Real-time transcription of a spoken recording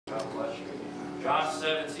God bless you. John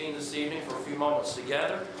 17 this evening for a few moments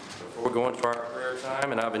together before we go into our prayer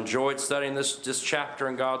time. And I've enjoyed studying this chapter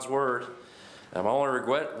in God's Word. And my only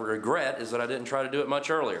regret is that I didn't try to do it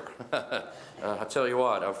much earlier. I tell you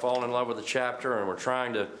what, I've fallen in love with the chapter, and we're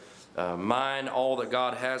trying to mine all that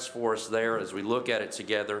God has for us there as we look at it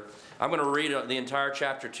together. I'm going to read the entire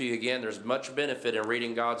chapter to you again. There's much benefit in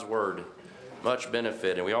reading God's Word. Much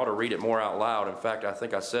benefit, and we ought to read it more out loud. In fact, I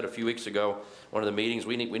think I said a few weeks ago, one of the meetings,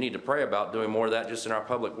 we need to pray about doing more of that just in our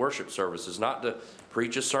public worship services, not to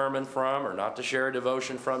preach a sermon from or not to share a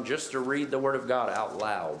devotion from, just to read the Word of God out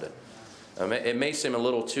loud. It may seem a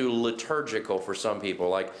little too liturgical for some people,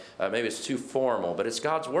 like maybe it's too formal, but it's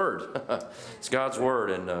God's Word. It's God's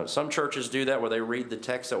Word, and some churches do that where they read the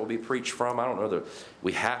text that will be preached from. I don't know that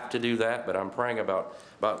we have to do that, but I'm praying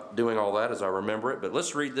about doing all that as I remember it. But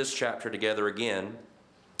let's read this chapter together again,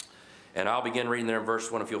 and I'll begin reading there in verse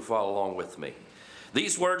 1 if you'll follow along with me.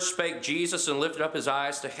 These words spake Jesus, and lifted up his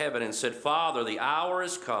eyes to heaven, and said, Father, the hour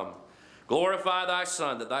is come. Glorify thy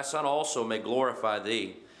Son, that thy Son also may glorify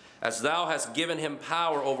thee, as thou hast given him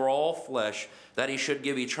power over all flesh, that he should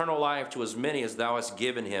give eternal life to as many as thou hast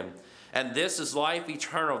given him. And this is life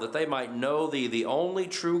eternal, that they might know thee, the only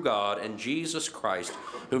true God, and Jesus Christ,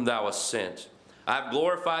 whom thou hast sent. I have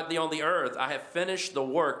glorified thee on the earth. I have finished the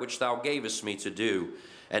work which thou gavest me to do.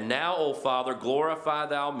 And now, O Father, glorify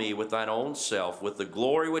thou me with thine own self, with the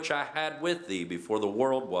glory which I had with thee before the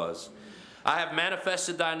world was. I have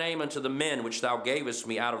manifested thy name unto the men which thou gavest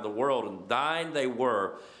me out of the world, and thine they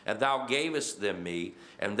were, and thou gavest them me,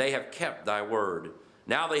 and they have kept thy word.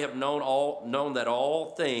 Now they have known that all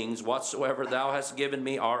things whatsoever thou hast given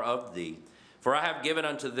me are of thee. For I have given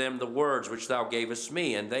unto them the words which thou gavest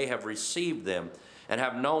me, and they have received them, and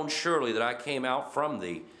have known surely that I came out from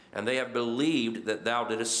thee, and they have believed that thou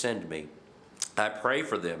didst send me. I pray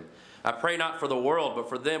for them. I pray not for the world, but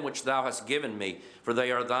for them which thou hast given me, for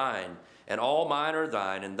they are thine. And all mine are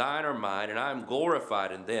thine, and thine are mine, and I am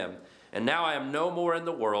glorified in them. And now I am no more in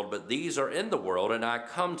the world, but these are in the world, and I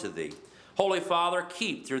come to thee. Holy Father,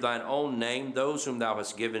 keep through thine own name those whom thou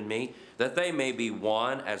hast given me, that they may be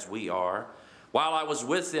one as we are. While I was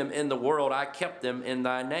with them in the world, I kept them in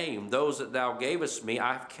thy name. Those that thou gavest me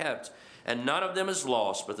I have kept, and none of them is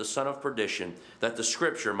lost, but the son of perdition, that the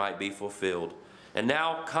scripture might be fulfilled. And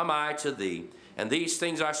now come I to thee, and these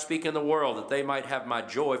things I speak in the world, that they might have my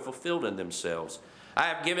joy fulfilled in themselves. I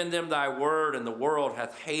have given them thy word, and the world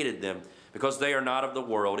hath hated them, because they are not of the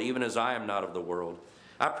world, even as I am not of the world.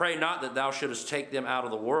 I pray not that thou shouldest take them out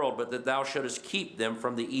of the world, but that thou shouldest keep them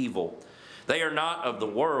from the evil. They are not of the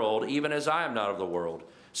world, even as I am not of the world.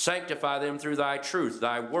 Sanctify them through thy truth.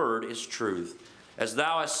 Thy word is truth. As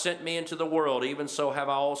thou hast sent me into the world, even so have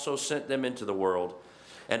I also sent them into the world.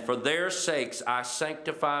 And for their sakes I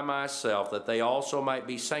sanctify myself, that they also might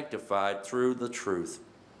be sanctified through the truth.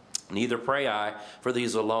 Neither pray I for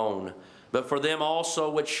these alone, but for them also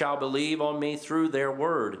which shall believe on me through their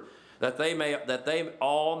word, that they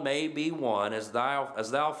all may be one, as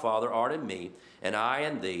thou, Father, art in me, and I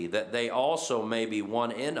in thee, that they also may be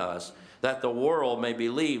one in us, that the world may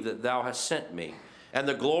believe that thou hast sent me. And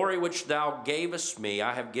the glory which thou gavest me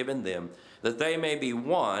I have given them, that they may be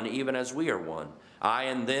one, even as we are one. I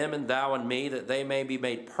and them, and thou and me, that they may be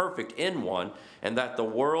made perfect in one, and that the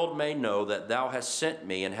world may know that thou hast sent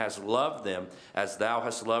me, and hast loved them as thou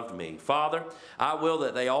hast loved me. Father, I will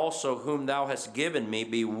that they also whom thou hast given me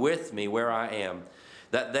be with me where I am,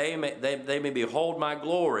 that they may behold my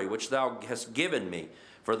glory which thou hast given me,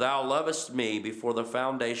 for thou lovest me before the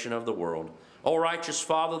foundation of the world. O righteous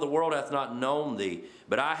Father, the world hath not known thee,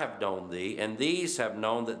 but I have known thee, and these have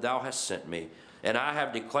known that thou hast sent me. And I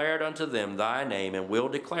have declared unto them thy name, and will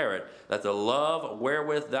declare it, that the love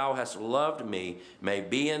wherewith thou hast loved me may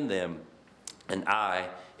be in them, and I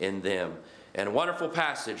in them. And a wonderful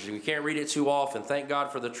passage. We can't read it too often. Thank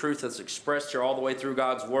God for the truth that's expressed here all the way through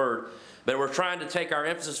God's Word. But we're trying to take our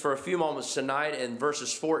emphasis for a few moments tonight in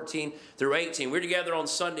verses 14 through 18. We're together on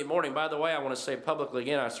Sunday morning. By the way, I want to say publicly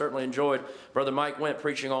again, I certainly enjoyed Brother Mike Went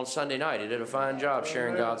preaching on Sunday night. He did a fine job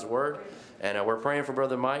sharing God's Word. And we're praying for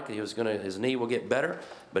Brother Mike. His knee will get better,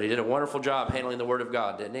 but he did a wonderful job handling the Word of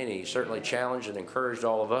God, didn't he? And he certainly challenged and encouraged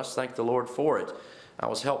all of us. Thank the Lord for it. I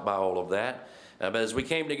was helped by all of that. But as we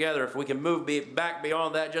came together, if we can move back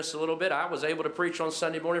beyond that just a little bit, I was able to preach on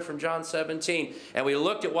Sunday morning from John 17. And we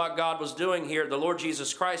looked at what God was doing here, the Lord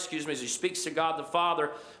Jesus Christ, as he speaks to God the Father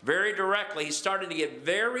very directly. He started to get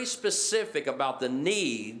very specific about the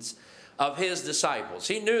needs of his disciples.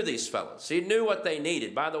 He knew these fellows. He knew what they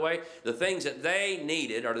needed. By the way, the things that they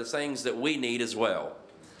needed are the things that we need as well.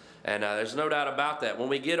 And there's no doubt about that. When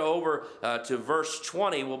we get over to verse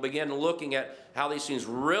 20, we'll begin looking at how these things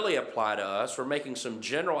really apply to us. We're making some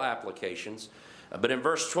general applications. But in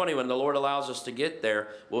verse 20, when the Lord allows us to get there,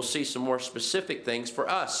 we'll see some more specific things for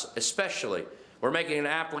us, especially. We're making an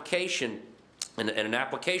application in an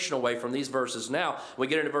applicational way from these verses now. When we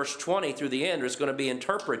get into verse 20 through the end, it's going to be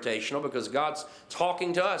interpretational because God's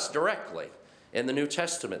talking to us directly in the New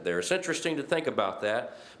Testament there. It's interesting to think about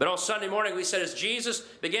that. But on Sunday morning, we said as Jesus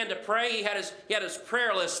began to pray, he had his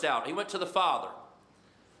prayer list out. He went to the Father.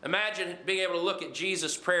 Imagine being able to look at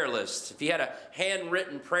Jesus' prayer list. If he had a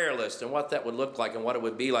handwritten prayer list and what that would look like and what it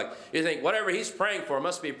would be like. You think whatever he's praying for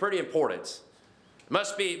must be pretty important.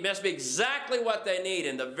 Must be exactly what they need.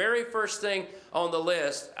 And the very first thing on the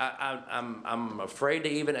list, I'm afraid to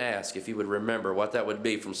even ask if you would remember what that would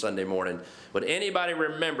be from Sunday morning. Would anybody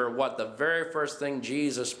remember what the very first thing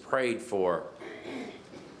Jesus prayed for?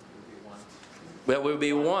 That would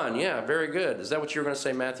be one. Yeah, very good. Is that what you were going to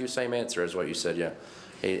say, Matthew? Same answer is what you said, yeah.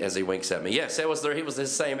 As he winks at me. Yes, he was the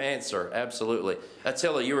same answer. Absolutely.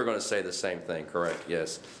 Attila, you were going to say the same thing, correct?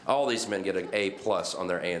 Yes. All these men get an A+ on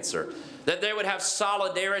their answer. That they would have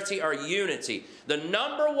solidarity or unity. The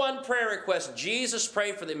number one prayer request Jesus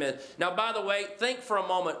prayed for the men. Now, by the way, think for a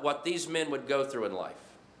moment what these men would go through in life.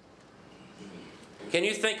 Can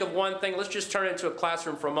you think of one thing? Let's just turn it into a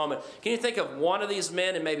classroom for a moment. Can you think of one of these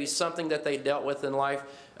men and maybe something that they dealt with in life?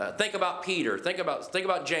 Think about Peter. Think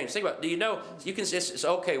about James. Think about, do you know, you can, it's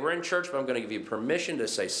okay, we're in church, but I'm going to give you permission to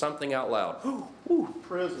say something out loud.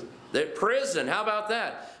 Prison. Prison, how about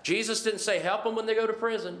that? Jesus didn't say help them when they go to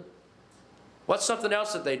prison. What's something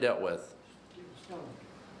else that they dealt with?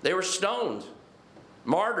 They were stoned.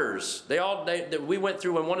 Martyrs. We went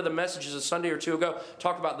through in one of the messages a Sunday or two ago,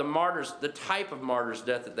 talked about the martyrs, the type of martyrs'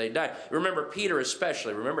 death that they died. Remember Peter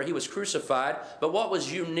especially. Remember he was crucified, but what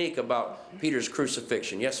was unique about Peter's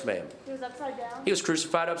crucifixion? Yes, ma'am. He was upside down. He was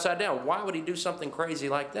crucified upside down. Why would he do something crazy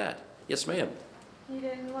like that? Yes, ma'am. He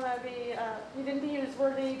didn't want to be, he didn't think he was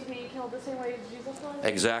worthy to be killed the same way as Jesus was.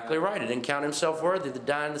 Exactly right. He didn't count himself worthy to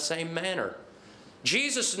die in the same manner.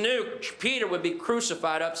 Jesus knew Peter would be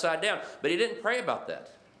crucified upside down, but he didn't pray about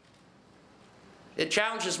that. It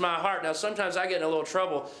challenges my heart. Now, sometimes I get in a little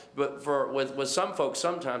trouble with some folks.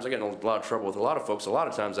 Sometimes I get in a lot of trouble with a lot of folks, a lot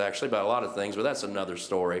of times actually, about a lot of things, but that's another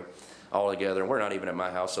story altogether. And we're not even at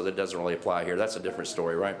my house, so that doesn't really apply here. That's a different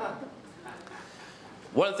story, right?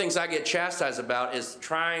 One of the things I get chastised about is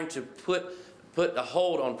trying to put a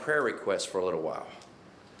hold on prayer requests for a little while.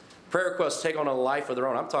 Prayer requests take on a life of their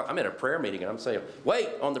own. I'm in a prayer meeting and I'm saying, wait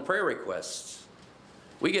on the prayer requests.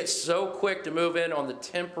 We get so quick to move in on the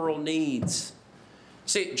temporal needs.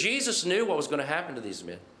 See, Jesus knew what was going to happen to these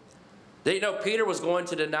men. They know Peter was going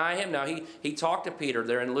to deny him. Now, he talked to Peter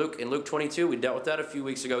there in Luke 22. We dealt with that a few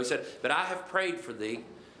weeks ago. He said, but I have prayed for thee.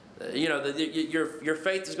 Your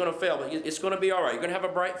faith is going to fail, but it's going to be all right. You're going to have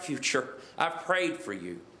a bright future. I've prayed for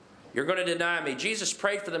you. You're going to deny me. Jesus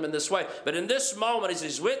prayed for them in this way. But in this moment, as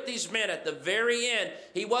he's with these men at the very end,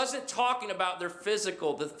 he wasn't talking about the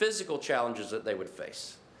physical challenges that they would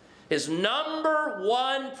face. His number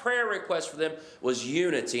one prayer request for them was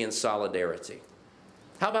unity and solidarity.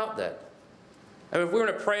 How about that? I mean, if we're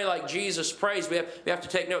going to pray like Jesus prays, we have to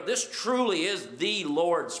take note. This truly is the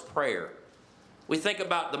Lord's Prayer. We think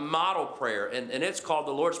about the model prayer, and it's called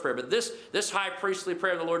the Lord's Prayer. But this high priestly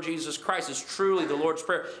prayer of the Lord Jesus Christ is truly the Lord's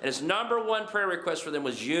Prayer. And his number one prayer request for them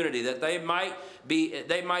was unity, that they might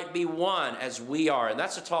be one as we are. And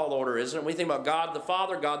that's a tall order, isn't it? We think about God the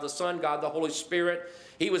Father, God the Son, God the Holy Spirit.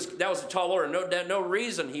 That was a tall order. No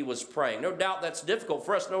reason he was praying. No doubt that's difficult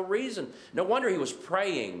for us. No reason. No wonder he was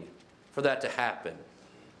praying for that to happen.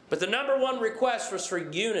 But the number one request was for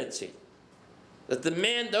unity. That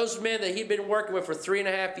those men that he'd been working with for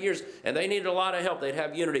 3.5 years, and they needed a lot of help, they'd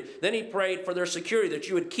have unity. Then he prayed for their security, that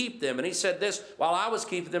you would keep them. And he said this, while I was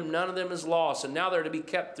keeping them, none of them is lost, and now they're to be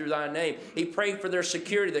kept through thy name. He prayed for their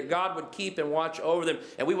security, that God would keep and watch over them.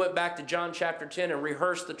 And we went back to John chapter 10 and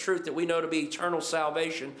rehearsed the truth that we know to be eternal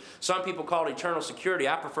salvation. Some people call it eternal security.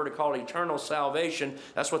 I prefer to call it eternal salvation.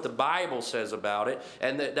 That's what the Bible says about it.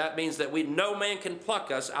 And that means that no man can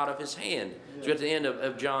pluck us out of his hand. So at the end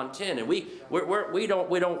of John 10. And we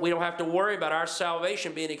don't have to worry about our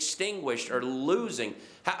salvation being extinguished or losing.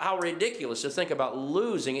 How ridiculous to think about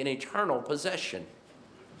losing an eternal possession.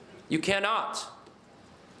 You cannot.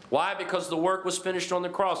 Why? Because the work was finished on the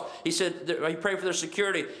cross. He said, he prayed for their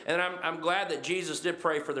security. And I'm glad that Jesus did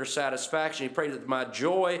pray for their satisfaction. He prayed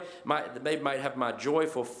that they might have my joy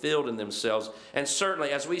fulfilled in themselves. And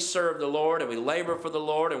certainly as we serve the Lord and we labor for the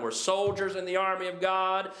Lord and we're soldiers in the army of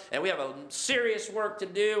God and we have a serious work to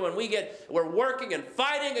do and we're working and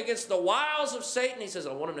fighting against the wiles of Satan, he says,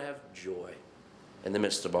 I want them to have joy in the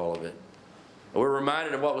midst of all of it. And we're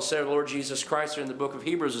reminded of what was said of the Lord Jesus Christ in the book of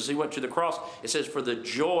Hebrews as he went to the cross. It says, for the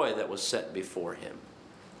joy that was set before him.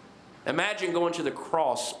 Imagine going to the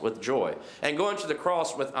cross with joy and going to the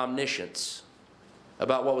cross with omniscience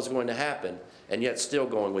about what was going to happen, and yet still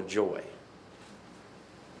going with joy.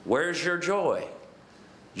 Where's your joy?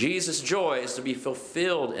 Jesus' joy is to be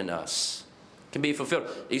fulfilled in us. It can be fulfilled.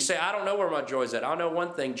 You say, I don't know where my joy is at. I know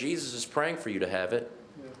one thing. Jesus is praying for you to have it.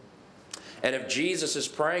 And if Jesus is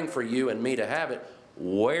praying for you and me to have it,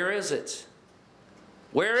 where is it?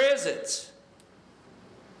 Where is it?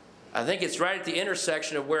 I think it's right at the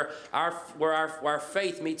intersection of where our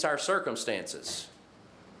faith meets our circumstances.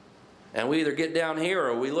 And we either get down here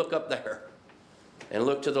or we look up there and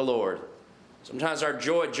look to the Lord. Sometimes our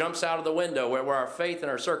joy jumps out of the window where our faith and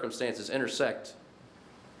our circumstances intersect.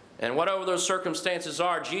 And whatever those circumstances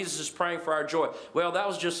are, Jesus is praying for our joy. Well, that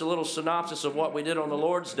was just a little synopsis of what we did on the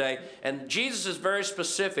Lord's Day. And Jesus is very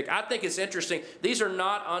specific. I think it's interesting. These are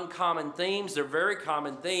not uncommon themes. They're very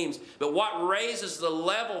common themes. But what raises the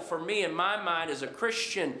level for me in my mind as a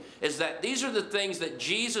Christian is that these are the things that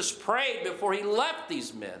Jesus prayed before he left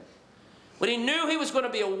these men. When he knew he was going to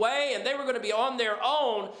be away and they were going to be on their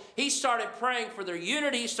own, he started praying for their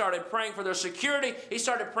unity. He started praying for their security. He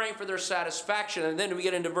started praying for their satisfaction. And then we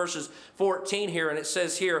get into verses 14 here, and it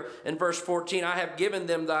says here in verse 14, I have given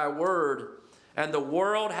them thy word, and the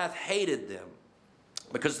world hath hated them,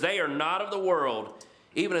 because they are not of the world,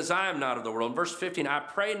 even as I am not of the world. In verse 15, I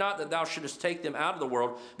pray not that thou shouldest take them out of the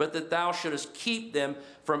world, but that thou shouldest keep them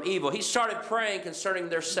from evil. He started praying concerning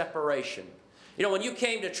their separation. You know, when you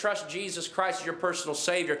came to trust Jesus Christ as your personal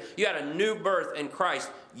Savior, you had a new birth in Christ.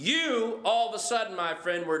 You, all of a sudden, my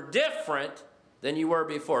friend, were different than you were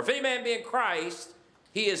before. If any man be in Christ,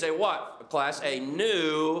 he is a what, class? A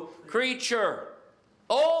new creature.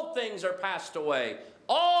 Old things are passed away.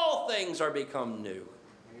 All things are become new.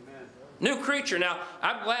 Amen. New creature. Now,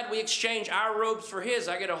 I'm glad we exchanged our robes for his.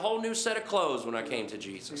 I get a whole new set of clothes when I came to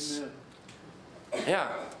Jesus. Amen. Yeah.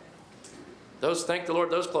 Those, thank the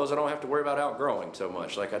Lord, those clothes I don't have to worry about outgrowing so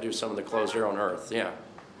much like I do some of the clothes here on earth. Yeah.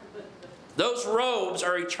 Those robes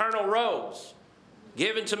are eternal robes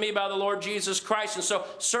given to me by the Lord Jesus Christ. And so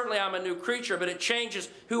certainly I'm a new creature, but it changes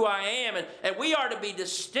who I am. And we are to be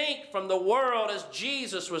distinct from the world as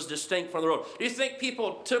Jesus was distinct from the world. Do you think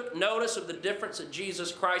people took notice of the difference that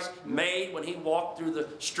Jesus Christ made when he walked through the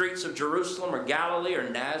streets of Jerusalem or Galilee or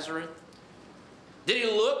Nazareth? Did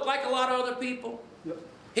he look like a lot of other people? Yep.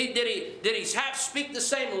 Did he speak the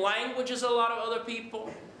same language as a lot of other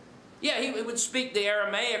people? Yeah, he would speak the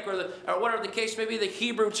Aramaic or whatever the case may be, the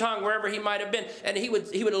Hebrew tongue, wherever he might have been. And he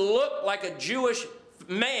would look like a Jewish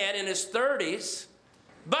man in his 30s.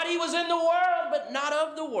 But he was in the world, but not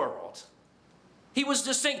of the world. He was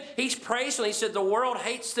distinct. He's praised them. He said the world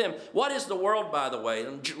hates them. What is the world, by the way?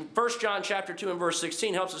 1 John chapter 2 and verse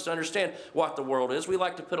 16 helps us to understand what the world is. We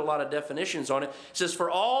like to put a lot of definitions on it. It says,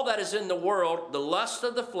 for all that is in the world, the lust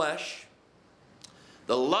of the flesh,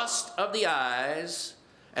 the lust of the eyes,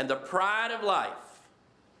 and the pride of life.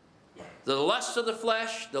 The lust of the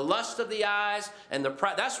flesh, the lust of the eyes, and the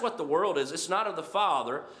pride. That's what the world is. It's not of the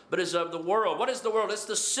Father, but is of the world. What is the world? It's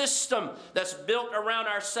the system that's built around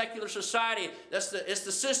our secular society. It's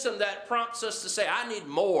the system that prompts us to say, I need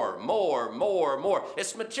more, more, more, more.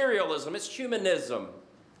 It's materialism. It's humanism.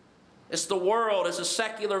 It's the world. It's a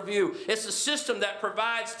secular view. It's the system that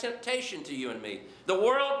provides temptation to you and me. The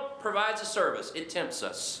world provides a service. It tempts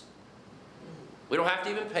us. We don't have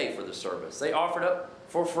to even pay for the service. They offer it up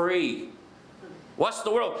for free. What's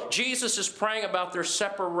the world? Jesus is praying about their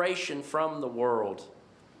separation from the world.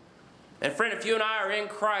 And friend, if you and I are in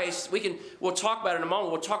Christ, we'll talk about it in a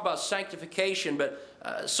moment. We'll talk about sanctification, but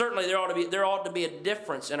certainly there ought to be a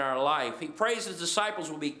difference in our life. He prays his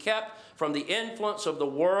disciples will be kept from the influence of the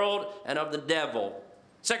world and of the devil.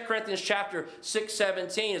 2 Corinthians chapter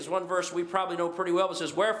 6:17 is one verse we probably know pretty well. It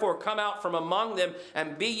says, wherefore come out from among them,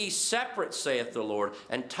 and be ye separate, saith the Lord,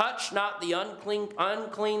 and touch not the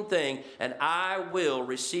unclean thing, and I will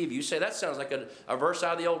receive you. You say, that sounds like a verse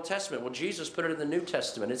out of the Old Testament. Well, Jesus put it in the New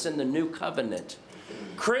Testament. It's in the New Covenant.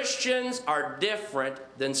 Christians are different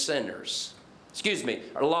than sinners. Excuse me,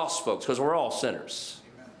 are lost folks, because we're all sinners.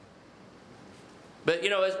 But,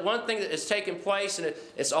 you know, it's one thing that has taken place, and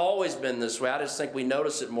it's always been this way. I just think we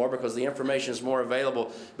notice it more because the information is more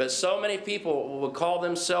available. But so many people would call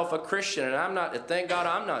themselves a Christian, and thank God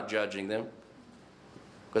I'm not judging them,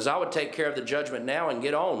 because I would take care of the judgment now and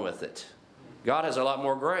get on with it. God has a lot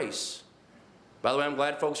more grace. By the way, I'm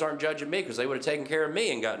glad folks aren't judging me, because they would have taken care of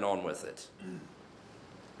me and gotten on with it.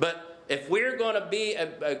 But if we're going to be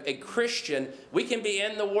a Christian, we can be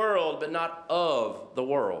in the world, but not of the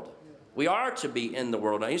world. We are to be in the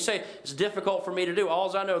world. Now you say, it's difficult for me to do.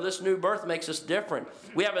 All I know, this new birth makes us different.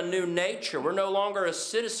 We have a new nature. We're no longer a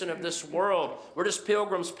citizen of this world. We're just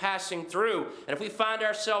pilgrims passing through. And if we find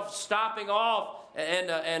ourselves stopping off and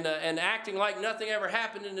acting like nothing ever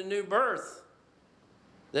happened in the new birth,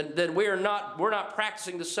 then we're not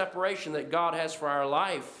practicing the separation that God has for our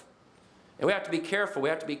life. And we have to be careful. We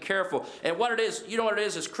have to be careful. And what it is, you know what it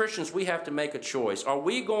is, as Christians, we have to make a choice. Are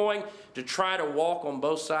we going to try to walk on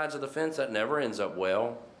both sides of the fence? That never ends up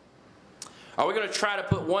well. Are we going to try to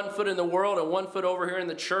put one foot in the world and one foot over here in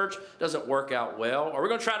the church? Doesn't work out well. Are we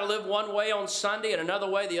going to try to live one way on Sunday and another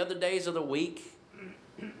way the other days of the week?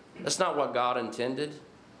 That's not what God intended.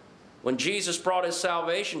 When Jesus brought his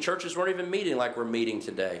salvation, churches weren't even meeting like we're meeting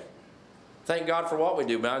today. Thank God for what we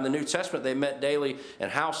do. Now in the New Testament, they met daily and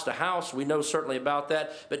house to house. We know certainly about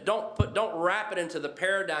that. But don't wrap it into the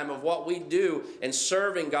paradigm of what we do in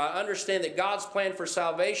serving God. Understand that God's plan for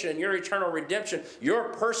salvation and your eternal redemption, your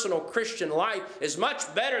personal Christian life, is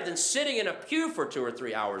much better than sitting in a pew for 2 or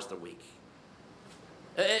 3 hours a week.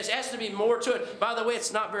 It has to be more to it. By the way,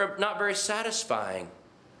 it's not very satisfying.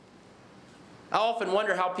 I often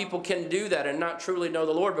wonder how people can do that and not truly know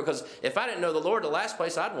the Lord, because if I didn't know the Lord, the last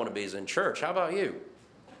place I'd want to be is in church. How about you?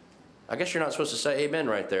 I guess you're not supposed to say amen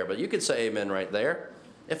right there, but you could say amen right there.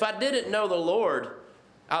 If I didn't know the Lord,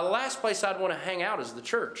 the last place I'd want to hang out is the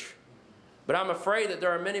church. But I'm afraid that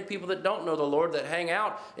there are many people that don't know the Lord that hang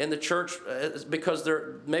out in the church because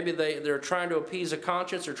they're trying to appease a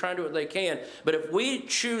conscience or trying to do what they can. But if we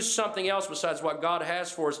choose something else besides what God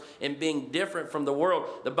has for us in being different from the world,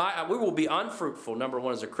 we will be unfruitful, number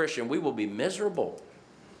one, as a Christian. We will be miserable.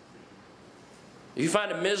 If you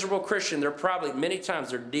find a miserable Christian, they're probably, many times,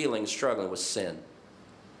 they're struggling with sin.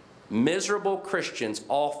 Miserable Christians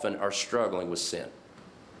often are struggling with sin.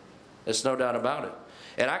 There's no doubt about it.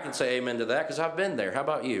 And I can say amen to that because I've been there. How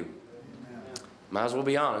about you? Amen. Might as well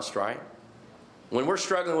be honest, right? When we're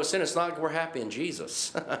struggling with sin, it's not like we're happy in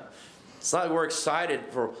Jesus. It's not like we're excited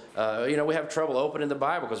for, we have trouble opening the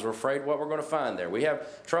Bible because we're afraid what we're going to find there. We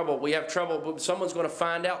have trouble, someone's going to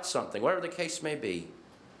find out something, whatever the case may be.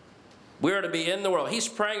 We are to be in the world. He's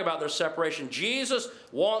praying about their separation. Jesus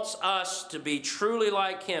wants us to be truly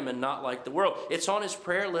like him and not like the world. It's on his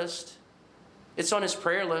prayer list. It's on his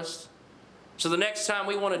prayer list. So the next time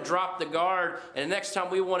we want to drop the guard and the next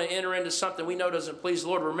time we want to enter into something we know doesn't please the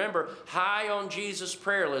Lord, remember, high on Jesus'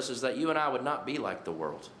 prayer list is that you and I would not be like the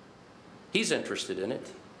world. He's interested in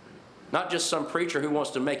it. Not just some preacher who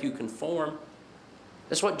wants to make you conform.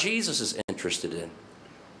 That's what Jesus is interested in.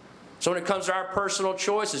 So when it comes to our personal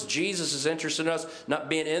choices, Jesus is interested in us not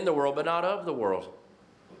being in the world but not of the world.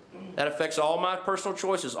 That affects all my personal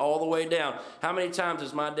choices all the way down. How many times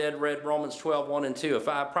has my dad read Romans 12, 1 and 2?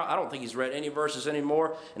 I don't think he's read any verses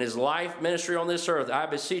anymore in his life ministry on this earth. I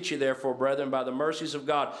beseech you, therefore, brethren, by the mercies of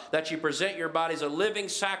God, that you present your bodies a living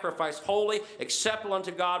sacrifice, holy, acceptable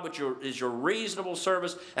unto God, which is your reasonable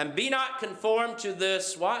service. And be not conformed to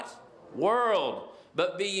this, what? World.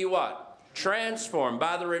 But be ye what? Transformed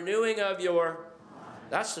by the renewing of your...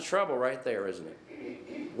 That's the trouble right there, isn't it?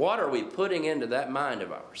 What are we putting into that mind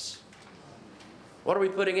of ours? What are we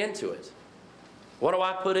putting into it? What do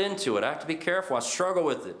I put into it? I have to be careful. I struggle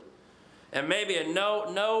with it. And maybe in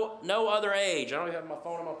no other age, I don't even have my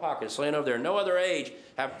phone in my pocket, it's laying over there. No other age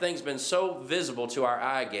have things been so visible to our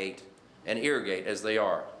eye gate and ear gate as they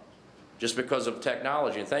are. Just because of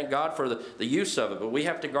technology. And thank God for the use of it. But we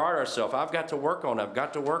have to guard ourselves. I've got to work on it. I've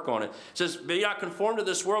got to work on it. It says, be not conformed to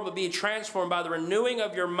this world, but be transformed by the renewing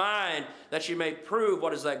of your mind, that you may prove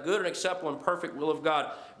what is that good and acceptable and perfect will of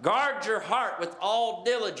God. Guard your heart with all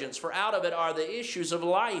diligence, for out of it are the issues of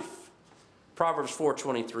life. Proverbs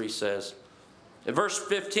 4:23 says. In verse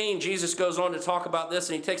 15, Jesus goes on to talk about this,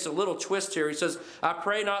 and he takes a little twist here. He says, I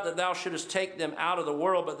pray not that thou shouldest take them out of the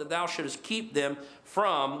world, but that thou shouldest keep them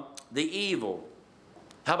from the evil.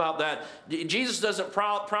 How about that? Jesus doesn't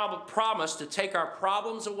promise to take our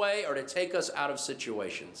problems away or to take us out of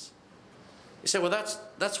situations. You say, well,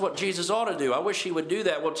 that's what Jesus ought to do. I wish he would do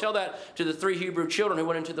that. Well, tell that to the 3 Hebrew children who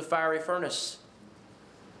went into the fiery furnace.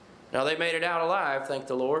 Now, they made it out alive, thank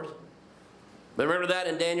the Lord. But remember that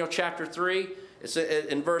in Daniel chapter 3? It's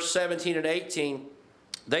in verse 17 and 18,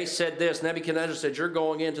 they said this. Nebuchadnezzar said, you're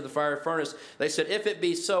going into the fiery furnace. They said, if it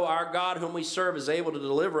be so, our God whom we serve is able to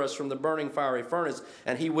deliver us from the burning fiery furnace,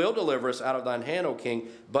 and he will deliver us out of thine hand, O king.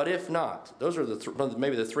 But if not, those are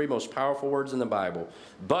maybe the 3 most powerful words in the Bible.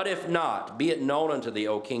 But if not, be it known unto thee,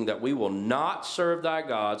 O king, that we will not serve thy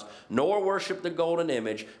gods, nor worship the golden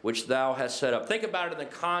image which thou hast set up. Think about it in the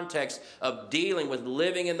context of dealing with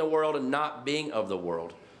living in the world and not being of the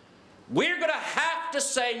world. We're going to have to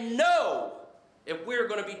say no if we're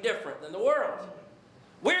going to be different than the world.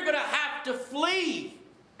 We're going to have to flee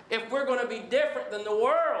if we're going to be different than the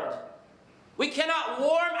world. We cannot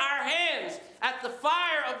warm our hands at the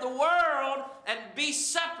fire of the world and be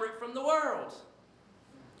separate from the world.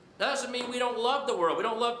 Doesn't mean we don't love the world. We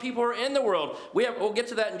don't love people who are in the world. We'll get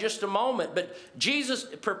to that in just a moment. But Jesus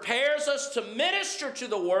prepares us to minister to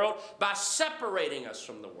the world by separating us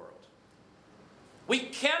from the world. We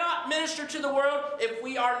cannot minister to the world if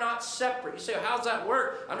we are not separate. You say, well, how's that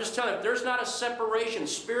work? I'm just telling you, if there's not a separation,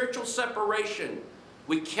 spiritual separation,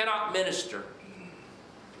 we cannot minister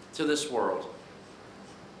to this world.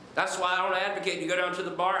 That's why I don't advocate you go down to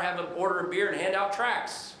the bar, have an order of beer, and hand out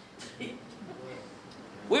tracts.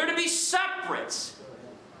 We're to be separate.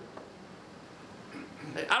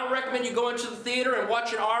 I don't recommend you go into the theater and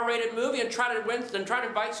watch an R-rated movie and try to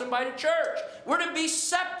invite somebody to church. We're to be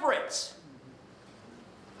separate.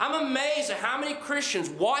 I'm amazed at how many Christians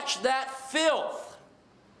watch that filth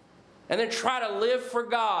and then try to live for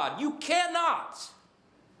God. You cannot.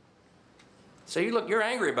 So you're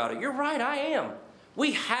angry about it. You're right, I am.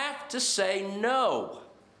 We have to say no.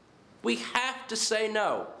 We have to say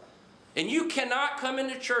no. And you cannot come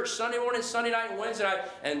into church Sunday morning, Sunday night, and Wednesday night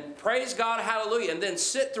and praise God, hallelujah, and then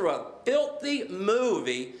sit through a filthy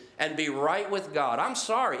movie and be right with God. I'm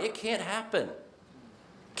sorry, it can't happen.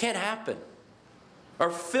 Can't happen. Or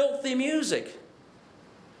filthy music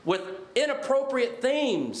with inappropriate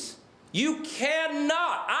themes. You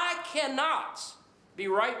cannot, I cannot be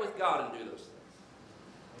right with God and do those things.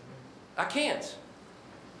 I can't.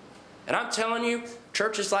 And I'm telling you,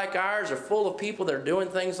 churches like ours are full of people that are doing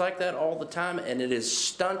things like that all the time, and it is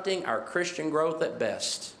stunting our Christian growth at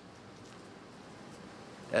best.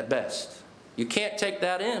 At best. You can't take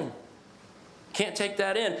that in. Can't take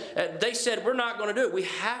that in. They said, we're not going to do it. We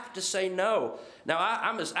have to say no. Now,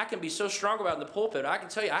 I can be so strong about it in the pulpit. I can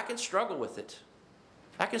tell you, I can struggle with it.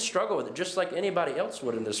 I can struggle with it just like anybody else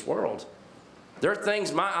would in this world. There are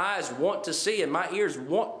things my eyes want to see and my ears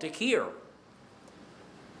want to hear.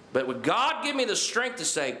 But would God give me the strength to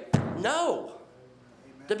say no,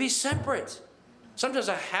 to be separate? Sometimes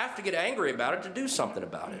I have to get angry about it to do something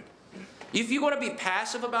about it. If you want to be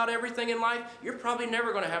passive about everything in life, you're probably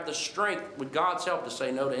never going to have the strength, with God's help, to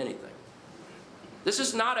say no to anything. This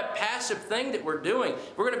is not a passive thing that we're doing.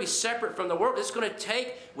 We're going to be separate from the world. It's going to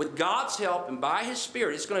take, with God's help and by His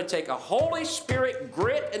Spirit, it's going to take a Holy Spirit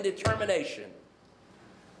grit and determination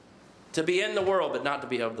to be in the world, but not to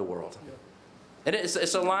be of the world. And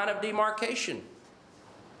it's a line of demarcation.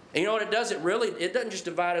 And you know what it does? It doesn't just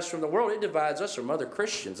divide us from the world. It divides us from other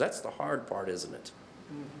Christians. That's the hard part, isn't it?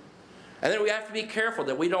 And then we have to be careful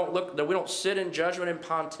that we don't sit in judgment and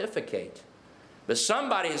pontificate. But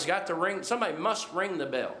somebody must ring the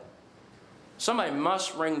bell. Somebody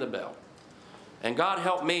must ring the bell. And God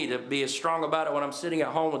help me to be as strong about it when I'm sitting at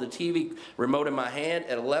home with the TV remote in my hand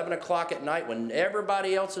at 11 o'clock at night when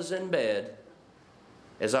everybody else is in bed,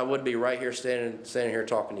 as I would be right here standing here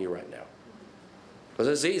talking to you right now. Because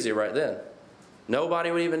it's easy right then.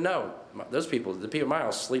 Nobody would even know. The people in my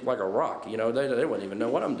house sleep like a rock. You know, they wouldn't even know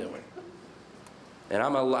what I'm doing. And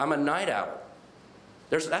I'm a night owl.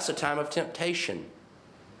 That's a time of temptation.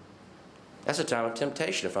 That's a time of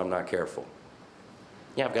temptation if I'm not careful.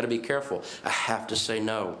 Yeah, I've got to be careful. I have to say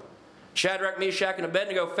no. Shadrach, Meshach, and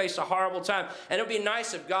Abednego faced a horrible time. And it would be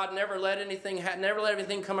nice if God never let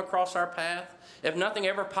anything come across our path. If nothing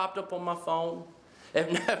ever popped up on my phone.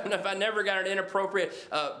 If I never got an inappropriate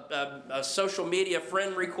social media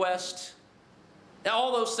friend request. Now,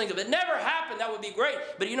 all those things, if it never happened, that would be great.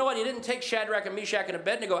 But you know what? He didn't take Shadrach and Meshach and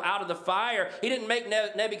Abednego out of the fire. He didn't make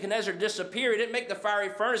Nebuchadnezzar disappear. He didn't make the fiery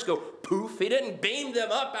furnace go poof. He didn't beam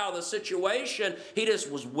them up out of the situation. He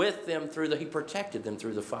just was with them he protected them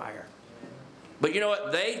through the fire. But you know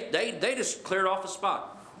what? They just cleared off the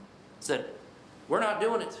spot. Said, we're not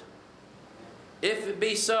doing it. If it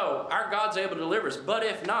be so, our God's able to deliver us. But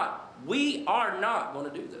if not, we are not going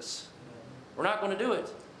to do this. We're not going to do it.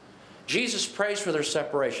 Jesus prays for their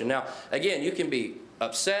separation. Now, again, you can be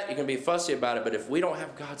upset, you can be fussy about it, but if we don't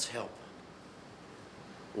have God's help,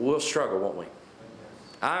 we'll struggle, won't we?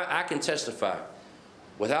 I can testify.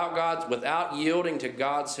 Without yielding to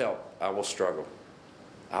God's help, I will struggle.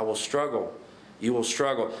 I will struggle. You will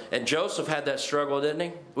struggle. And Joseph had that struggle, didn't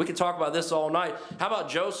he? We could talk about this all night. How about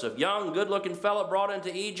Joseph? Young, good-looking fella brought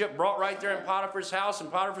into Egypt, brought right there in Potiphar's house,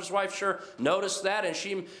 and Potiphar's wife sure noticed that, and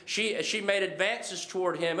she made advances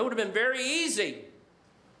toward him. It would have been very easy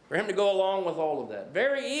for him to go along with all of that.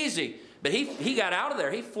 Very easy. But he got out of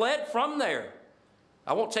there. He fled from there.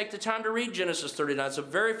 I won't take the time to read Genesis 39. It's a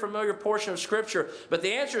very familiar portion of Scripture. But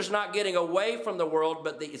the answer is not getting away from the world,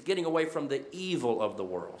 but it's getting away from the evil of the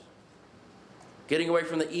world. Getting away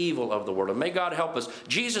from the evil of the world. And may God help us.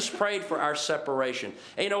 Jesus prayed for our separation.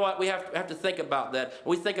 And you know what? We have to think about that.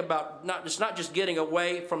 We think about it's not just getting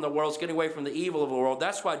away from the world, it's getting away from the evil of the world.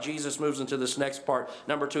 That's why Jesus moves into this next part.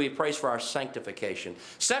 Number 2, he prays for our sanctification.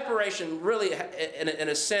 Separation really, in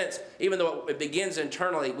a sense, even though it begins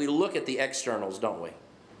internally, we look at the externals, don't we?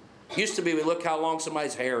 Used to be we look how long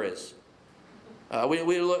somebody's hair is.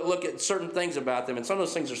 We look at certain things about them, and some of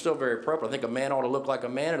those things are still very appropriate. I think a man ought to look like a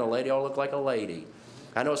man and a lady ought to look like a lady.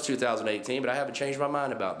 I know it's 2018, but I haven't changed my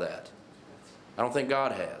mind about that. I don't think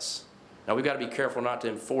God has. Now, we've got to be careful not to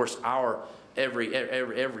enforce our every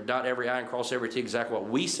dot every I and cross every T exactly what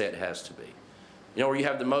we say it has to be. You know where you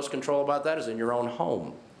have the most control about that is in your own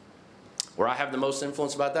home. Where I have the most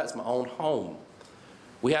influence about that is my own home.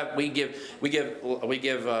 We have an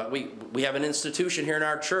institution here in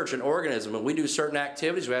our church, an organism, and we do certain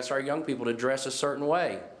activities. We ask our young people to dress a certain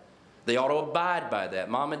way. They ought to abide by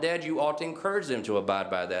that. Mom and Dad, you ought to encourage them to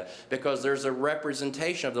abide by that, because there's a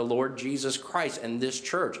representation of the Lord Jesus Christ in this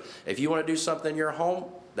church. If you want to do something in your home,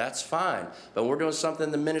 that's fine. But when we're doing something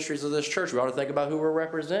in the ministries of this church, we ought to think about who we're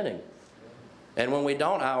representing. And when we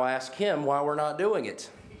don't, I'll ask him why we're not doing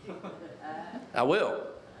it. I will.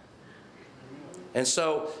 And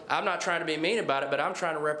so I'm not trying to be mean about it, but I'm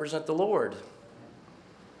trying to represent the Lord.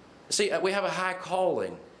 See, we have a high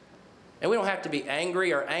calling. And we don't have to be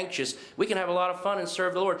angry or anxious. We can have a lot of fun and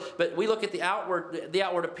serve the Lord. But we look at the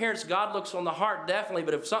outward appearance. God looks on the heart, definitely.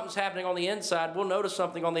 But if something's happening on the inside, we'll notice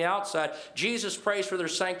something on the outside. Jesus prays for their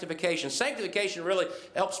sanctification. Sanctification really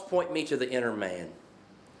helps point me to the inner man.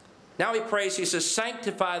 Now he prays, he says,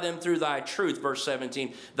 sanctify them through thy truth, verse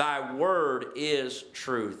 17. Thy word is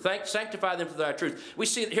truth. Sanctify them through thy truth. We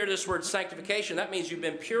see here this word sanctification. That means you've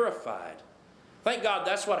been purified. Thank God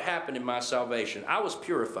that's what happened in my salvation. I was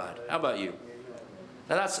purified. How about you?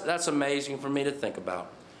 Now that's amazing for me to think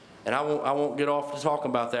about. And I won't get off to talk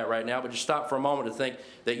about that right now, but just stop for a moment to think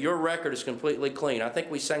that your record is completely clean. I think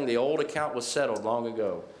we sang the old account was settled long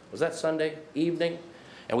ago. Was that Sunday evening?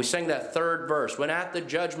 And we sang that third verse. When at the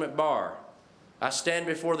judgment bar, I stand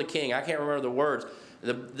before the king. I can't remember the words.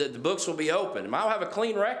 The books will be open. And I'll have a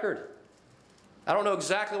clean record. I don't know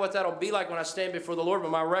exactly what that'll be like when I stand before the Lord,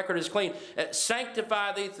 but my record is clean.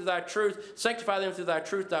 Sanctify thee through thy truth. Sanctify them through thy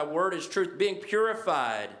truth. Thy word is truth. Being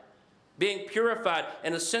purified. Being purified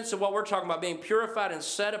in the sense of what we're talking about. Being purified and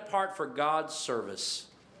set apart for God's service.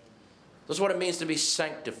 This is what it means to be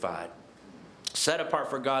sanctified. Set apart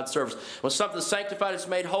for God's service. When something's sanctified, it's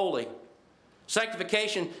made holy.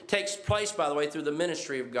 Sanctification takes place, by the way, through the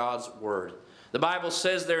ministry of God's word. The Bible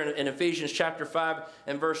says there in Ephesians chapter 5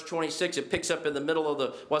 and verse 26, it picks up in the middle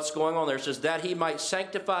of what's going on there. It says, that he might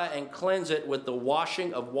sanctify and cleanse it with the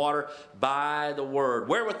washing of water by the word.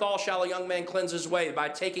 Wherewithal shall a young man cleanse his way? By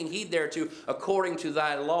taking heed thereto according to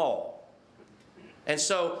thy law. And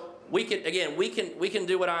so, we can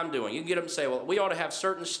do what I'm doing. You can get up and say, well, we ought to have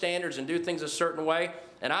certain standards and do things a certain way.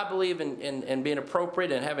 And I believe in being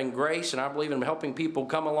appropriate and having grace, and I believe in helping people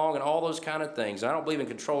come along and all those kind of things. I don't believe in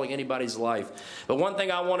controlling anybody's life. But one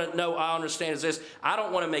thing I want to know, I understand is this. I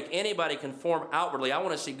don't want to make anybody conform outwardly. I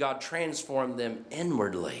want to see God transform them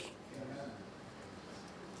inwardly.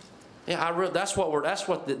 Yeah, that's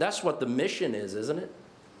what the mission is, isn't it?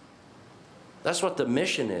 That's what the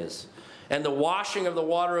mission is. And the washing of the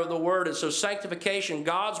water of the word. And so sanctification,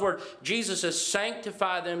 God's word. Jesus says,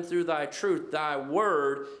 sanctify them through thy truth. Thy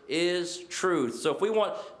word is truth. So if we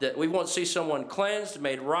want to see someone cleansed,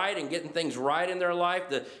 made right, and getting things right in their life,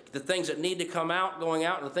 the things that need to come out, going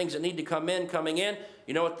out, and the things that need to come in, coming in,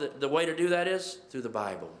 you know what the way to do that is? Through the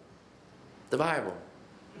Bible. The Bible.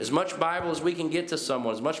 As much Bible as we can get to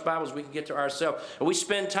someone, as much Bible as we can get to ourselves. And we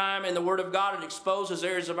spend time in the Word of God, it exposes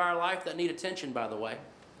areas of our life that need attention, by the way.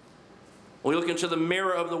 When we look into the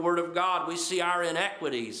mirror of the Word of God, we see our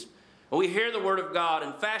inequities. When we hear the Word of God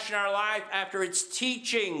and fashion our life after its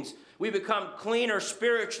teachings, we become cleaner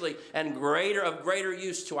spiritually and of greater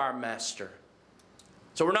use to our Master.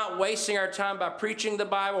 So we're not wasting our time by preaching the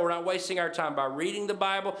Bible. We're not wasting our time by reading the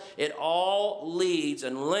Bible. It all leads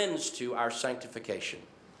and lends to our sanctification.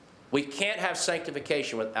 We can't have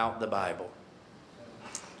sanctification without the Bible.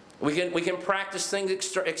 We can practice things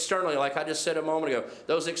externally, like I just said a moment ago.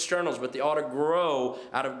 Those externals, but they ought to grow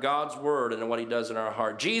out of God's word and what he does in our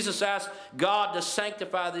heart. Jesus asked God to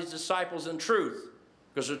sanctify these disciples in truth.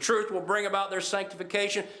 Because the truth will bring about their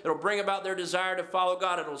sanctification. It'll bring about their desire to follow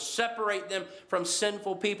God. It'll separate them from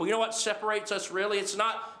sinful people. You know what separates us really? It's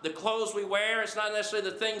not the clothes we wear. It's not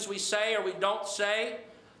necessarily the things we say or we don't say.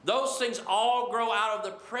 Those things all grow out of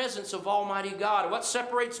the presence of Almighty God. What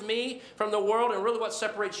separates me from the world, and really what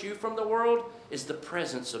separates you from the world, is the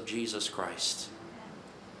presence of Jesus Christ.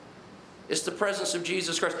 It's the presence of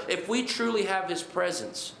Jesus Christ. If we truly have His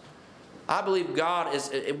presence, I believe God is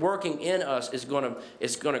working in us is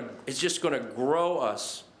just going to grow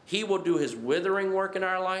us. He will do His withering work in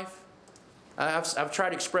our life. I've tried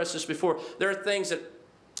to express this before. There are things that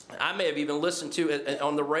I may have even listened to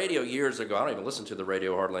on the radio years ago. I don't even listen to the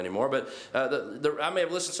radio hardly anymore, but I may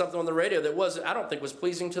have listened to something on the radio that I don't think was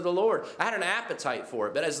pleasing to the Lord. I had an appetite for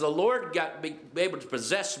it, but as the Lord be able to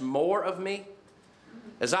possess more of me,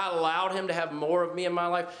 as I allowed Him to have more of me in my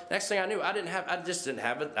life, next thing I knew, I just didn't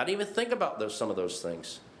have it. I didn't even think about some of those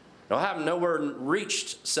things. Now, I have nowhere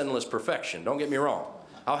reached sinless perfection. Don't get me wrong.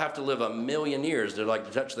 I'll have to live 1,000,000 years to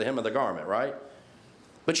touch the hem of the garment, right?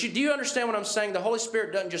 But do you understand what I'm saying? The Holy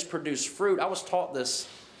Spirit doesn't just produce fruit. I was taught this.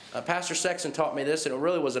 Pastor Sexton taught me this, and it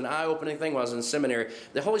really was an eye-opening thing when I was in seminary.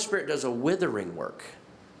 The Holy Spirit does a withering work.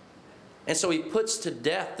 And so He puts to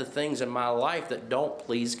death the things in my life that don't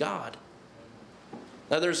please God.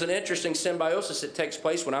 Now, there's an interesting symbiosis that takes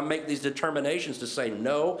place when I make these determinations to say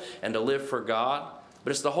no and to live for God.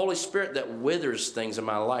 But it's the Holy Spirit that withers things in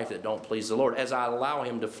my life that don't please the Lord as I allow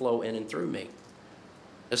Him to flow in and through me.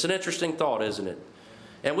 It's an interesting thought, isn't it?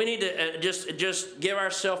 And we need to just give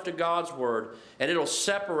ourselves to God's Word, and it'll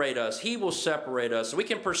separate us. He will separate us. We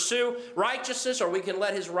can pursue righteousness, or we can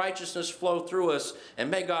let His righteousness flow through us,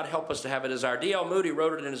 and may God help us to have it as our. D.L. Moody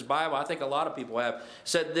wrote it in his Bible. I think a lot of people have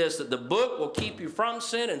said this, that the book will keep you from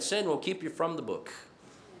sin, and sin will keep you from the book.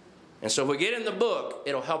 And so if we get in the book,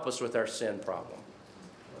 it'll help us with our sin problem.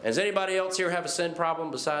 Does anybody else here have a sin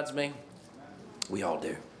problem besides me? We all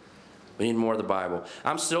do. We need more of the Bible.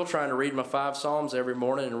 I'm still trying to read my 5 Psalms every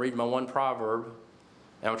morning and read my 1 proverb.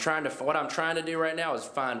 And what I'm trying to do right now is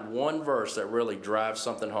find one verse that really drives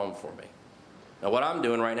something home for me. Now what I'm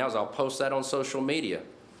doing right now is I'll post that on social media.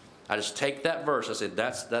 I just take that verse. I said,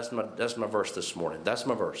 that's my verse this morning. That's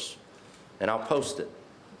my verse. And I'll post it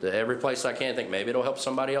to every place I can. Think maybe it'll help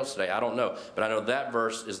somebody else today. I don't know. But I know that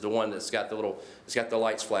verse is the one that's got the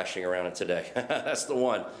lights flashing around it today. That's the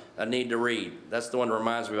one I need to read. That's the one that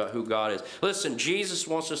reminds me about who God is. Listen, Jesus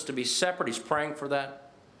wants us to be separate. He's praying for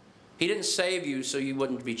that. He didn't save you so you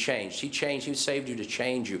wouldn't be changed. He saved you to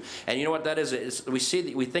change you. And you know what that is?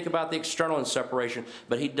 We think about the external in separation,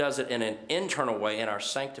 but He does it in an internal way in our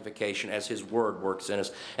sanctification as His Word works in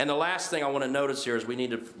us. And the last thing I want to notice here is we need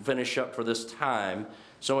to finish up for this time.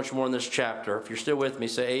 So much more in this chapter. If you're still with me,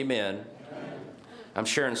 say amen. Amen. I'm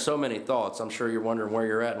sharing so many thoughts. I'm sure you're wondering where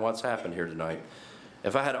you're at and what's happened here tonight.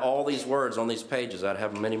 If I had all these words on these pages, I'd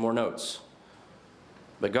have many more notes.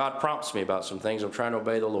 But God prompts me about some things. I'm trying to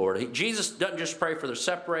obey the Lord. Jesus doesn't just pray for their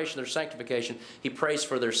separation, their sanctification. He prays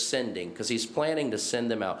for their sending because He's planning to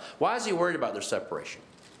send them out. Why is He worried about their separation?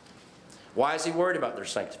 Why is He worried about their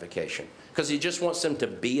sanctification? Because He just wants them to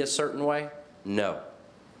be a certain way? No.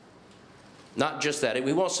 Not just that.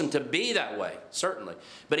 He wants them to be that way, certainly.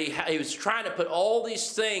 But he was trying to put all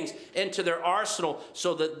these things into their arsenal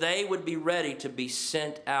so that they would be ready to be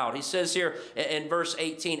sent out. He says here in verse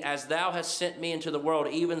 18, "As thou hast sent me into the world,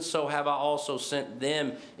 even so have I also sent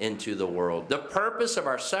them into the world." The purpose of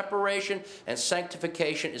our separation and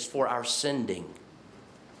sanctification is for our sending.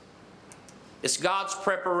 It's God's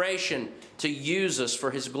preparation to use us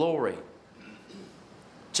for His glory,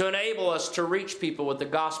 to enable us to reach people with the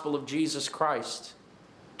gospel of Jesus Christ,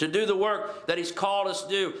 to do the work that He's called us to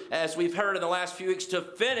do, as we've heard in the last few weeks, to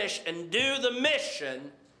finish and do the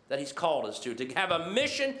mission that He's called us to have a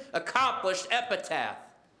mission accomplished epitaph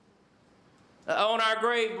on our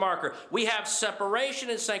grave marker. We have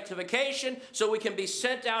separation and sanctification so we can be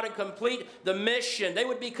sent out and complete the mission. They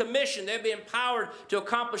would be commissioned. They'd be empowered to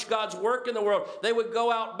accomplish God's work in the world. They would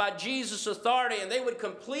go out by Jesus' authority and they would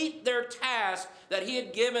complete their task that He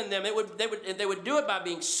had given them. They would do it by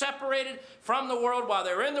being separated from the world while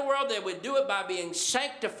they're in the world. They would do it by being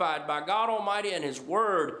sanctified by God Almighty and His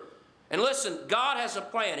Word. And listen, God has a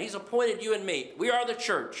plan. He's appointed you and me. We are the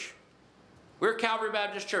church. We're Calvary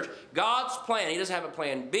Baptist Church. God's plan. He doesn't have a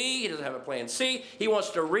plan B. He doesn't have a plan C. He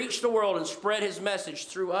wants to reach the world and spread His message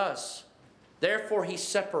through us. Therefore, He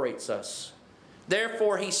separates us.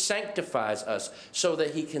 Therefore, He sanctifies us so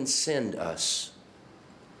that He can send us.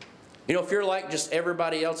 You know, if you're like just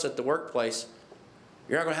everybody else at the workplace,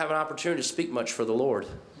 you're not going to have an opportunity to speak much for the Lord.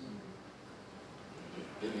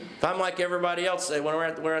 If I'm like everybody else, when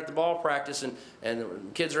we're at the ball practice and the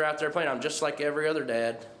kids are out there playing, I'm just like every other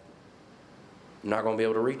dad. I'm not going to be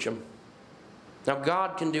able to reach them. Now,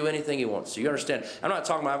 God can do anything He wants. So you understand? I'm not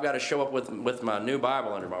talking about I've got to show up with my new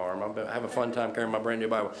Bible under my arm. I have a fun time carrying my brand new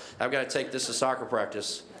Bible. I've got to take this to soccer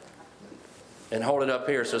practice and hold it up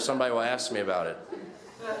here so somebody will ask me about it.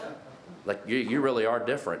 Like, you really are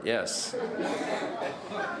different, yes.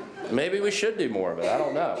 Maybe we should do more of it. I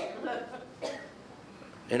don't know.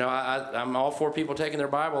 You know, I'm all for people taking their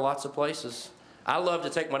Bible lots of places. I love to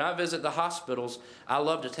take, when I visit the hospitals, I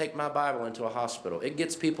love to take my Bible into a hospital. It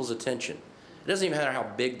gets people's attention. It doesn't even matter how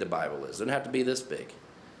big the Bible is. It doesn't have to be this big.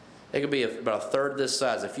 It could be about a third this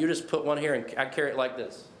size. If you just put one here, and I carry it like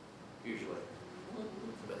this, usually.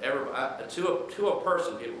 But to a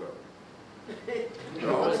person, people go.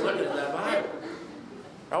 They're always looking at that Bible.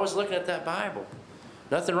 They're always looking at that Bible.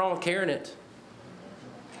 Nothing wrong with carrying it.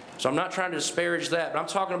 So I'm not trying to disparage that, but I'm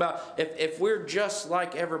talking about if we're just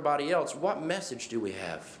like everybody else, what message do we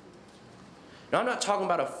have? Now, I'm not talking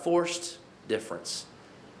about a forced difference.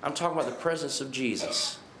 I'm talking about the presence of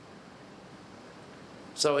Jesus.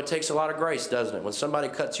 So it takes a lot of grace, doesn't it, when somebody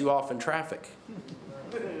cuts you off in traffic,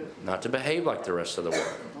 not to behave like the rest of the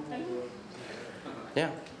world.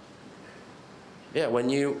 Yeah. Yeah, when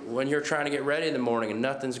you're trying to get ready in the morning and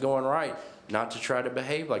nothing's going right, not to try to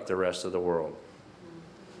behave like the rest of the world.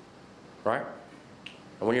 Right?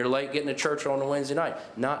 And when you're late getting to church on a Wednesday night,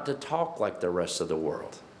 not to talk like the rest of the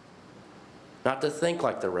world. Not to think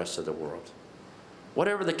like the rest of the world.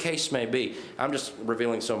 Whatever the case may be. I'm just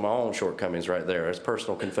revealing some of my own shortcomings right there. It's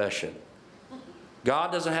personal confession.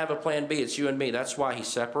 God doesn't have a plan B. It's you and me. That's why He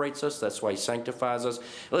separates us. That's why He sanctifies us.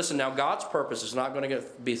 Listen, now God's purpose is not going to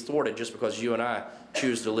be thwarted just because you and I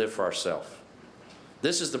choose to live for ourselves.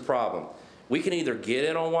 This is the problem. We can either get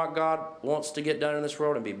in on what God wants to get done in this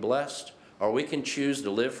world and be blessed, or we can choose to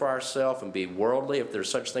live for ourselves and be worldly. If there's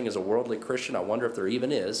such thing as a worldly Christian, I wonder if there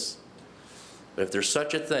even is. But if there's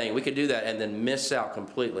such a thing, we could do that and then miss out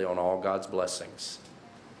completely on all God's blessings.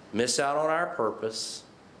 Miss out on our purpose.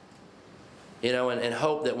 You know, and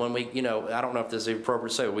hope that when we, you know, I don't know if this is appropriate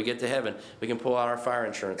to say, when we get to heaven, we can pull out our fire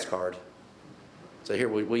insurance card. Say, here,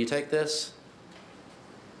 will you take this?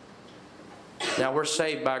 Now, we're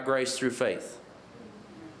saved by grace through faith.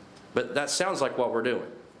 But that sounds like what we're doing.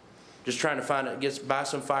 Just trying to find it, buy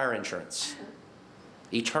some fire insurance.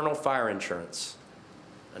 Eternal fire insurance.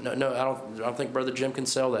 No, I don't think Brother Jim can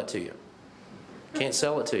sell that to you. Can't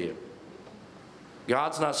sell it to you.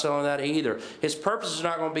 God's not selling that either. His purpose is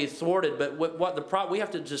not going to be thwarted, but we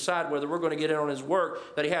have to decide whether we're going to get in on His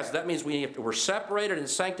work that He has. That means we're separated and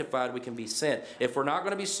sanctified, we can be sent. If we're not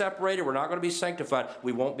going to be separated, we're not going to be sanctified,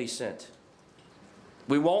 we won't be sent.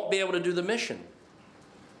 We won't be able to do the mission.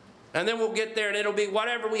 And then we'll get there and it'll be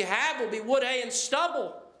whatever we have will be wood, hay, and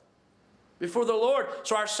stubble before the Lord.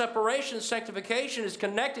 So our separation, sanctification is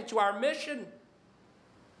connected to our mission.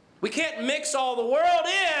 We can't mix all the world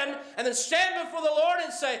in and then stand before the Lord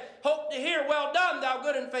and say, hope to hear, well done, thou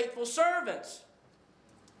good and faithful servant.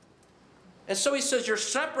 And so He says, you're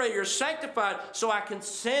separated, you're sanctified, so I can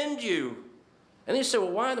send you. And then you say,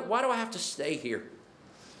 well, why do I have to stay here?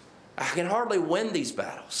 I can hardly win these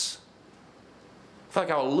battles. I feel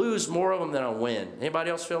like I'll lose more of them than I'll win. Anybody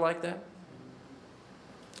else feel like that?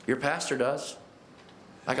 Your pastor does.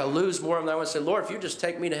 Like I'll lose more of them than I want to say, Lord, if you just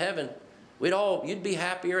take me to heaven, you'd be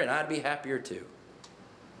happier and I'd be happier too.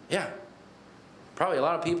 Yeah. Probably a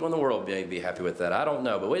lot of people in the world may be happy with that. I don't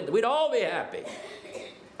know, but we'd all be happy.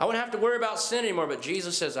 I wouldn't have to worry about sin anymore, but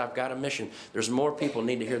Jesus says, I've got a mission. There's more people who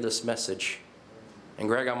need to hear this message. And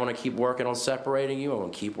Greg, I'm going to keep working on separating you. I'm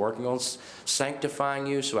going to keep working on sanctifying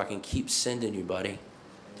you so I can keep sending you, buddy.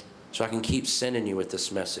 So I can keep sending you with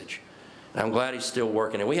this message. And I'm glad He's still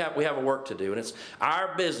working. And we have a work to do. And it's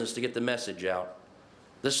our business to get the message out.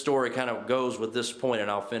 This story kind of goes with this point, and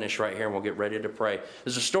I'll finish right here and we'll get ready to pray.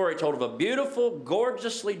 There's a story told of a beautiful,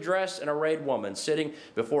 gorgeously dressed and arrayed woman sitting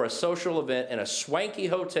before a social event in a swanky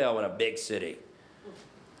hotel in a big city.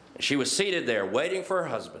 And she was seated there waiting for her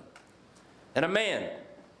husband. And a man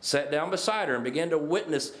sat down beside her and began to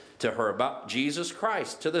witness to her about Jesus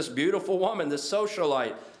Christ, to this beautiful woman, this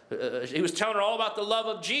socialite. He was telling her all about the love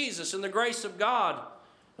of Jesus and the grace of God.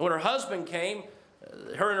 And when her husband came,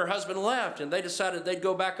 her and her husband left, and they decided they'd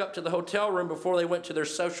go back up to the hotel room before they went to their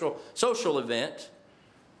social event.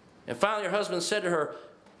 And finally her husband said to her,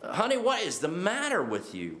 honey, what is the matter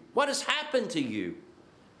with you? What has happened to you?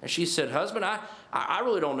 And she said, husband, I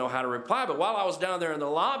really don't know how to reply, but while I was down there in the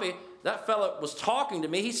lobby, that fellow was talking to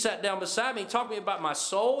me. He sat down beside me. He talked to me about my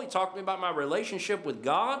soul. He talked to me about my relationship with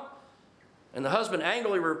God. And the husband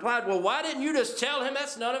angrily replied, well, why didn't you just tell him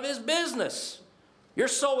that's none of his business? Your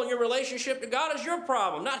soul and your relationship to God is your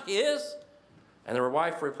problem, not his. And the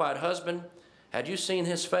wife replied, husband, had you seen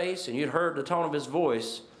his face and you'd heard the tone of his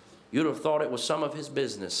voice, you'd have thought it was some of his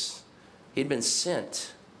business. He'd been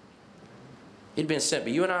sent. He'd been sent,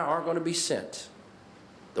 but you and I aren't going to be sent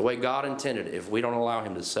the way God intended it if we don't allow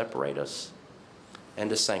Him to separate us and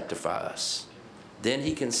to sanctify us. Then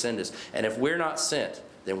He can send us. And if we're not sent,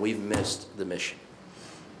 then we've missed the mission.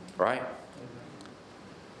 Right?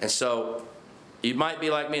 And so You might be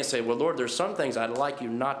like me and say, well, Lord, there's some things I'd like you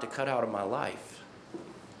not to cut out of my life.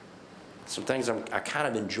 Some things I kind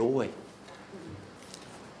of enjoy.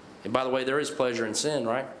 And by the way, there is pleasure in sin,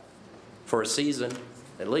 right? For a season,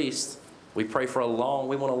 at least. We pray for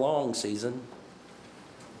we want a long season.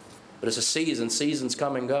 But it's a season. Seasons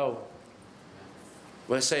come and go.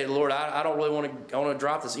 When I say, Lord, I don't really want to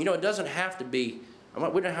drop this. You know, it doesn't have to be,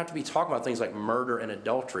 we don't have to be talking about things like murder and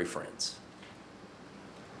adultery, friends.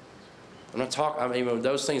 I'm not talking, I mean,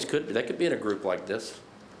 those things they could be in a group like this.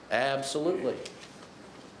 Absolutely.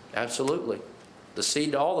 Absolutely. The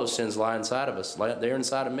seed to all those sins lie inside of us. They're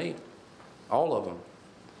inside of me. All of them.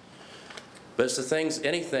 But it's the things,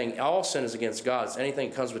 all sin is against God. It's anything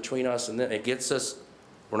that comes between us and then it gets us.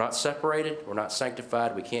 We're not separated. We're not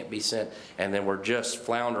sanctified. We can't be sent. And then we're just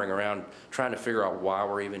floundering around trying to figure out why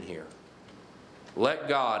we're even here. Let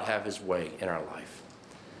God have His way in our life.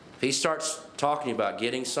 If He starts talking about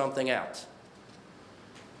getting something out,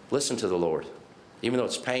 listen to the Lord. Even though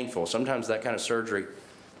it's painful. Sometimes that kind of surgery,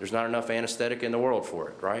 there's not enough anesthetic in the world for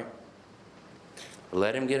it, right?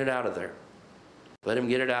 Let Him get it out of there. Let Him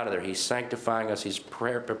get it out of there. He's sanctifying us. He's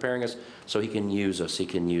preparing us so He can use us. He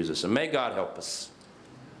can use us. And may God help us.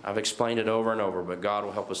 I've explained it over and over, but God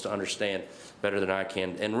will help us to understand better than I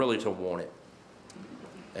can and really to want it.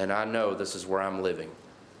 And I know this is where I'm living.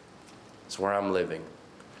 It's where I'm living.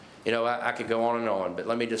 You know, I could go on and on, but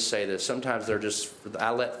let me just say this. Sometimes I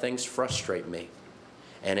let things frustrate me,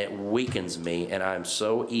 and it weakens me, and I'm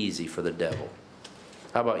so easy for the devil.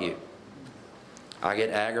 How about you? I get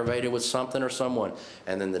aggravated with something or someone,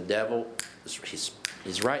 and then the devil,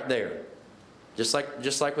 he's right there. Just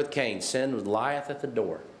like with Cain, sin lieth at the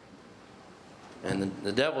door. And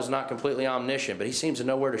the devil's not completely omniscient, but he seems to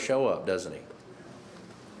know where to show up, doesn't he?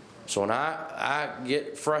 So when I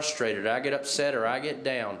get frustrated, I get upset, or I get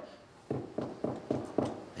down,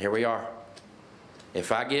 here we are.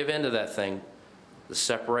 If I give in to that thing, the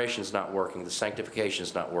separation's not working, the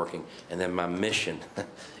sanctification's not working, and then my mission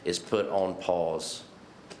is put on pause.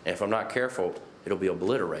 And if I'm not careful, it'll be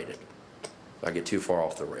obliterated if I get too far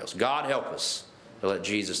off the rails. God help us to let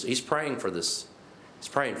Jesus, He's praying for this. He's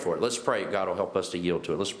praying for it. Let's pray. God will help us to yield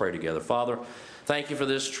to it. Let's pray together. Father, thank You for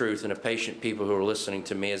this truth and the patient people who are listening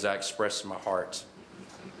to me as I express my heart.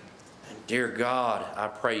 And dear God, I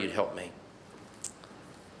pray You'd help me.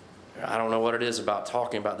 I don't know what it is about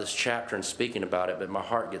talking about this chapter and speaking about it, but my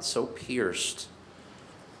heart gets so pierced.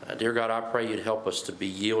 Dear God, I pray You'd help us to be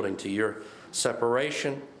yielding to Your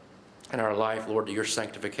separation in our life, Lord, to Your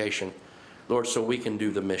sanctification, Lord, so we can do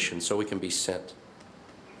the mission, so we can be sent.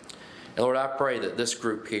 And Lord, I pray that this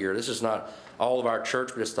group here, this is not all of our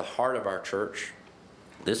church, but it's the heart of our church.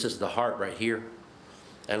 This is the heart right here.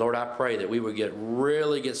 And Lord, I pray that we would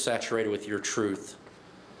really get saturated with Your truth.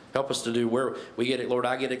 Help us to do where we get it. Lord,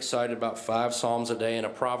 I get excited about 5 Psalms a day and a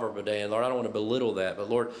proverb a day. And Lord, I don't want to belittle that. But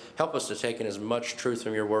Lord, help us to take in as much truth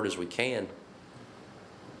from Your word as we can.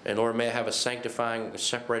 And Lord, may it have a sanctifying,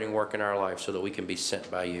 separating work in our life so that we can be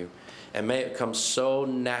sent by You. And may it come so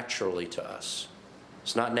naturally to us.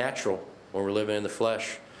 It's not natural when we're living in the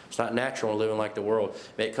flesh. It's not natural when we're living like the world.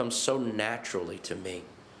 May it come so naturally to me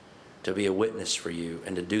to be a witness for You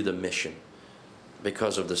and to do the mission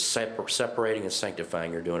because of the separating and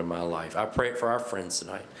sanctifying You're doing in my life. I pray it for our friends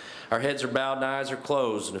tonight. Our heads are bowed and eyes are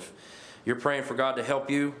closed. And if you're praying for God to help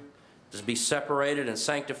you to be separated and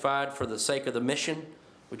sanctified for the sake of the mission,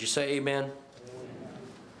 would you say amen?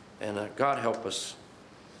 Amen. And God help us.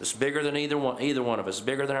 It's bigger than either one of us. It's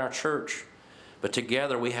bigger than our church. But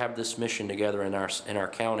together we have this mission together in our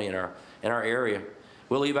county, in our area.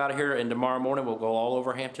 We'll leave out of here, and tomorrow morning we'll go all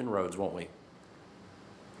over Hampton Roads, won't we?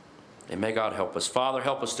 And may God help us. Father,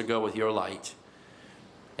 help us to go with Your light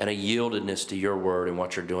and a yieldedness to Your word and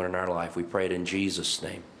what You're doing in our life. We pray it in Jesus'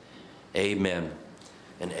 name. Amen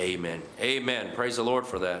and amen. Amen. Praise the Lord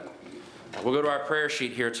for that. We'll go to our prayer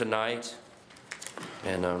sheet here tonight.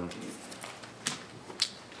 And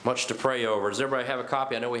much to pray over. Does everybody have a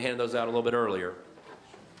copy? I know we handed those out a little bit earlier.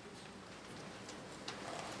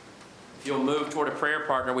 If you'll move toward a prayer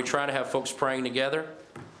partner, we try to have folks praying together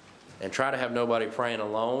and try to have nobody praying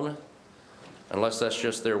alone, unless that's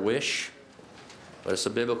just their wish. But it's the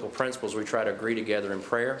biblical principles. We try to agree together in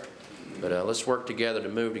prayer. But let's work together to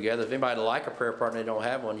move together. If anybody would like a prayer partner and they don't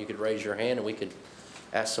have one, you could raise your hand and we could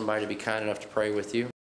ask somebody to be kind enough to pray with you.